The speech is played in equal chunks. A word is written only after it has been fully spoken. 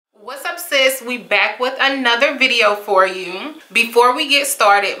Tips. We back with another video for you. Before we get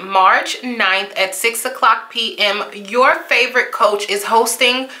started, March 9th at 6 o'clock p.m. your favorite coach is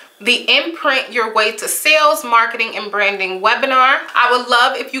hosting the Imprint Your Way to Sales, Marketing, and Branding webinar. I would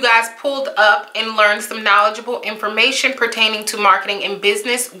love if you guys pulled up and learned some knowledgeable information pertaining to marketing and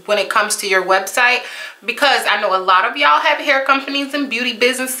business when it comes to your website, because I know a lot of y'all have hair companies and beauty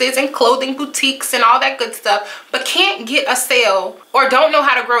businesses and clothing boutiques and all that good stuff, but can't get a sale or don't know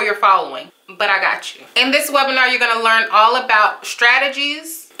how to grow your following. But I got you. In this webinar, you're going to learn all about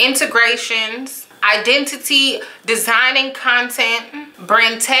strategies, integrations, identity, designing content,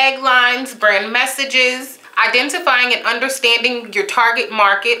 brand taglines, brand messages, identifying and understanding your target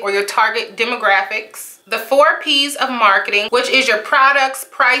market or your target demographics, the 4 P's of marketing, which is your products,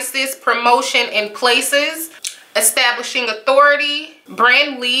 prices, promotion, and places, establishing authority,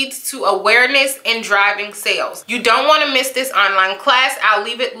 brand leads to awareness, and driving sales. You don't want to miss this online class. I'll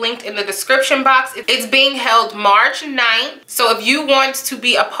leave it linked in the description box. It's being held March 9th. So if you want to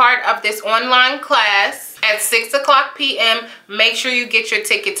be a part of this online class at 6 o'clock p.m., make sure you get your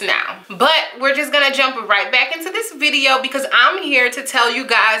tickets now. But we're just gonna jump right back into this video because I'm here to tell you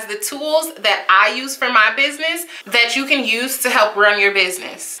guys the tools that I use for my business that you can use to help run your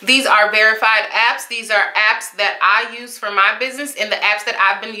business. These are verified apps. These are apps that I use for my business and the apps that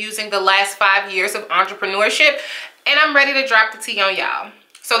I've been using the last 5 years of entrepreneurship, and I'm ready to drop the tea on y'all.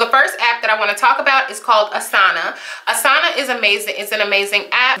 So the first app that I want to talk about is called Asana. Asana is amazing. It's an amazing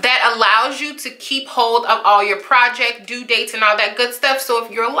app that allows you to keep hold of all your project due dates and all that good stuff. So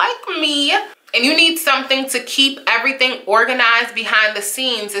if you're like me and you need something to keep everything organized behind the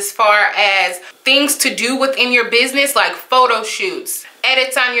scenes as far as things to do within your business, like photo shoots,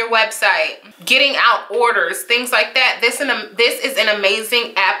 edits on your website, getting out orders, things like that, this is an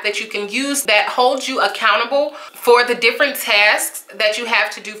amazing app that you can use that holds you accountable for the different tasks that you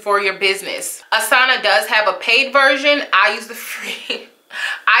have to do for your business. Asana does have a paid version. I use the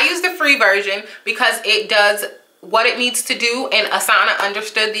free version because it does what it needs to do, and Asana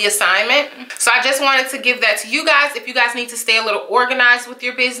understood the assignment. So I just wanted to give that to you guys. If you guys need to stay a little organized with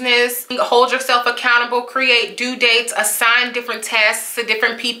your business, hold yourself accountable, create due dates, assign different tasks to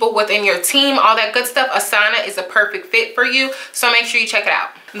different people within your team, all that good stuff, Asana is a perfect fit for you. So make sure you check it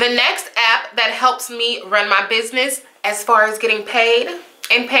out. The next app that helps me run my business as far as getting paid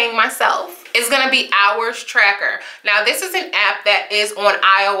and paying myself is gonna be Hours Tracker. Now this is an app that is on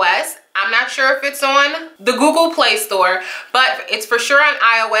iOS. I'm not sure if it's on the Google Play Store, but it's for sure on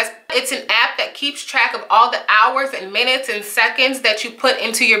iOS. It's an app that keeps track of all the hours and minutes and seconds that you put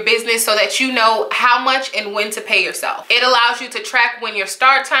into your business so that you know how much and when to pay yourself. It allows you to track when your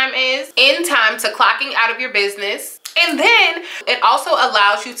start time is, end time to clocking out of your business. And then it also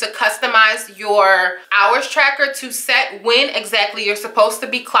allows you to customize your hours tracker to set when exactly you're supposed to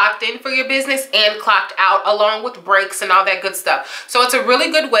be clocked in for your business and clocked out, along with breaks and all that good stuff. So it's a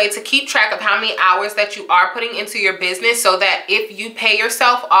really good way to keep track of how many hours that you are putting into your business, so that if you pay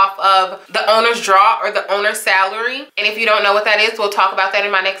yourself off of the owner's draw or the owner's salary, and if you don't know what that is, we'll talk about that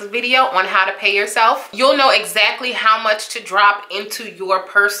in my next video on how to pay yourself. You'll know exactly how much to drop into your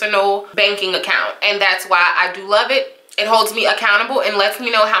personal banking account, and that's why I do love it. It holds me accountable and lets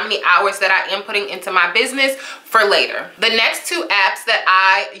me know how many hours that I am putting into my business for later. The next 2 apps that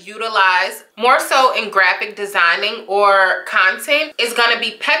I utilize more so in graphic designing or content is gonna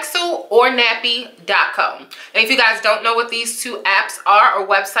be Pexel or Nappy.co. And if you guys don't know what these 2 apps are or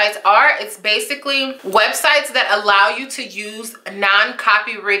websites are, it's basically websites that allow you to use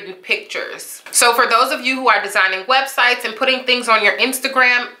non-copywritten pictures. So for those of you who are designing websites and putting things on your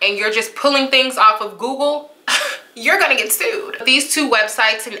Instagram and you're just pulling things off of Google, you're gonna get sued. These 2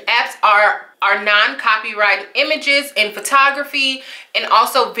 websites and apps are non-copyrighted images and photography, and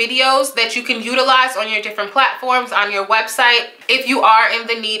also videos that you can utilize on your different platforms on your website if you are in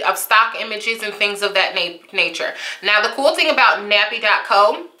the need of stock images and things of that nature. Now the cool thing about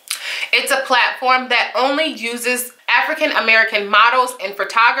Nappy.co, it's a platform that only uses African American models in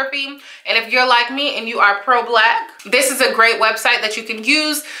photography. And if you're like me and you are pro-black, this is a great website that you can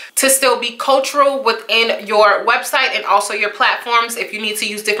use to still be cultural within your website and also your platforms if you need to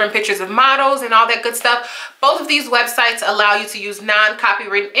use different pictures of models and all that good stuff. Both of these websites allow you to use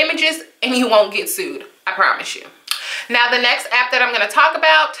non-copyrighted images and you won't get sued, I promise you. Now the next app that I'm going to talk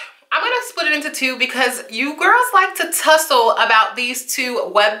about, I'm gonna split it into 2 because you girls like to tussle about these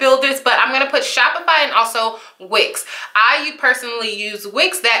 2 web builders, but I'm gonna put Shopify and also Wix. I personally use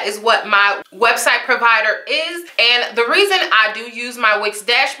Wix. That is what my website provider is. And the reason I do use my Wix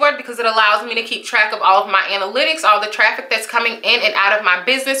dashboard because it allows me to keep track of all of my analytics, all the traffic that's coming in and out of my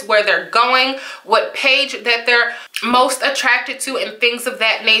business, where they're going, what page that they're most attracted to, and things of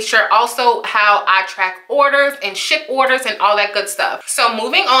that nature. Also how I track orders and ship orders and all that good stuff. So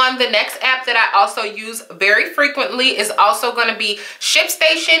moving on, the next app that I also use very frequently is also going to be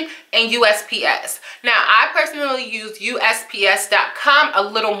ShipStation and USPS. Now I personally use USPS.com a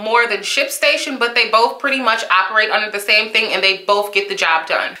little more than ShipStation, but they both pretty much operate under the same thing and they both get the job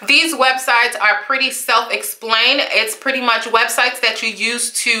done. These websites are pretty self-explained. It's pretty much websites that you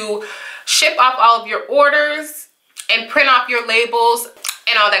use to ship off all of your orders and print off your labels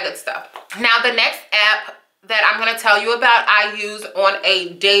and all that good stuff. Now the next app that I'm going to tell you about, I use on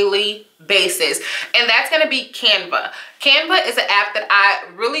a daily basis, and that's going to be Canva. Canva is an app that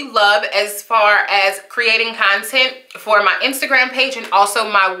I really love as far as creating content for my Instagram page and also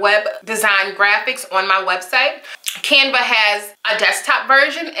my web design graphics on my website. Canva has a desktop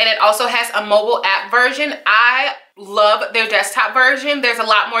version and it also has a mobile app version. I love their desktop version. There's a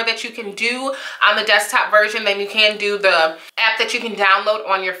lot more that you can do on the desktop version than you can do the app that you can download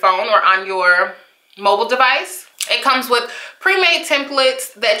on your phone or on your mobile device. It comes with pre-made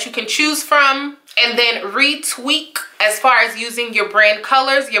templates that you can choose from and then retweak as far as using your brand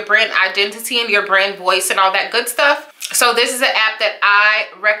colors, your brand identity, and your brand voice and all that good stuff. So this is an app that I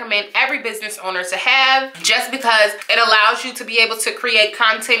recommend every business owner to have, just because it allows you to be able to create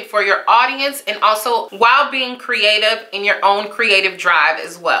content for your audience and also while being creative in your own creative drive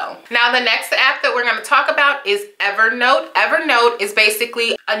as well. Now the next app that we're going to talk about is Evernote. Evernote is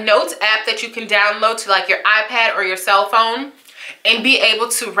basically a notes app that you can download to like your iPad or your cell phone and be able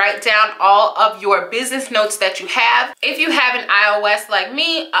to write down all of your business notes that you have. If you have an iOS like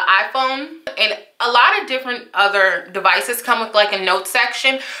me, an iPhone, and a lot of different other devices come with like a note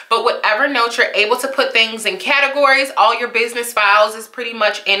section, but with Evernote, you're able to put things in categories. All your business files is pretty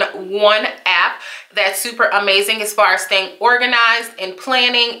much in one app. That's super amazing as far as staying organized and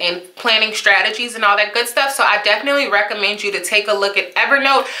planning strategies and all that good stuff. So I definitely recommend you to take a look at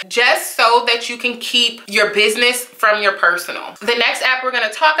Evernote just so that you can keep your business from your personal. The next app we're going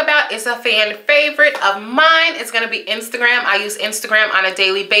to talk about is a fan favorite of mine. It's going to be Instagram. I use Instagram on a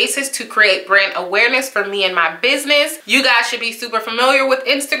daily basis to create brand awareness for me and my business. You guys should be super familiar with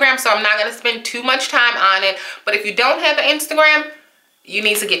Instagram, so I'm not going to spend too much time on it. But if you don't have an Instagram, you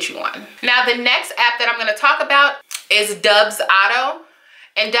need to get you one. Now the next app that I'm going to talk about is Dubs Auto.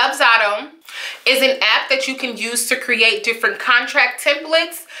 And Dubs Auto is an app that you can use to create different contract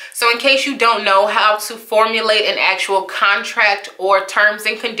templates. So in case you don't know how to formulate an actual contract or terms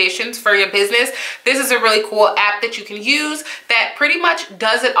and conditions for your business, this is a really cool app that you can use that pretty much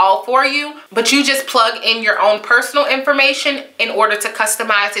does it all for you, but you just plug in your own personal information in order to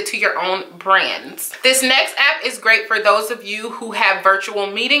customize it to your own brands. This next app is great for those of you who have virtual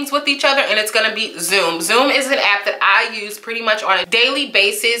meetings with each other, and it's going to be Zoom. Zoom is an app that I use pretty much on a daily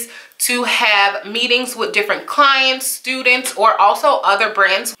basis to have meetings with different clients, students, or also other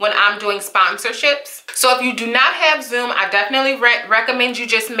brands when I'm doing sponsorships. So if you do not have Zoom, I definitely recommend you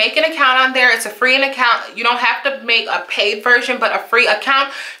just make an account on there. It's a free account. You don't have to make a paid version, but a free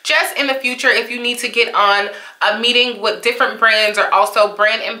account just in the future if you need to get on a meeting with different brands or also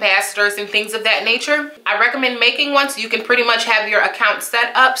brand ambassadors and things of that nature. I recommend making one so you can pretty much have your account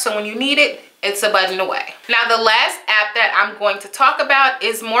set up so when you need it, it's a button away. Now the last app that I'm going to talk about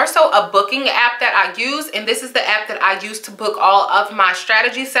is more so a booking app that I use, and this is the app that I use to book all of my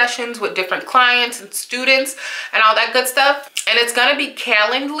strategy sessions with different clients and students and all that good stuff. And it's gonna be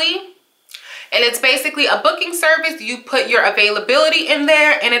Calendly. And it's basically a booking service. You put your availability in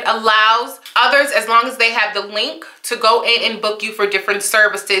there and it allows others, as long as they have the link, to go in and book you for different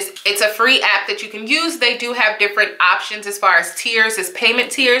services. It's a free app that you can use. They do have different options as far as tiers, as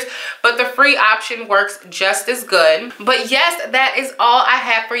payment tiers, but the free option works just as good. But yes, that is all I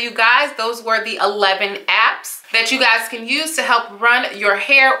have for you guys. Those were the 11 apps that you guys can use to help run your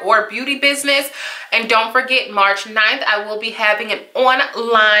hair or beauty business. And don't forget, March 9th, I will be having an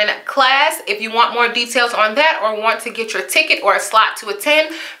online class. If you want more details on that or want to get your ticket or a slot to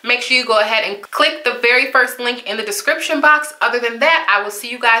attend, make sure you go ahead and click the very first link in the description box. Other than that, I will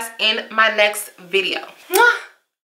see you guys in my next video. Mwah!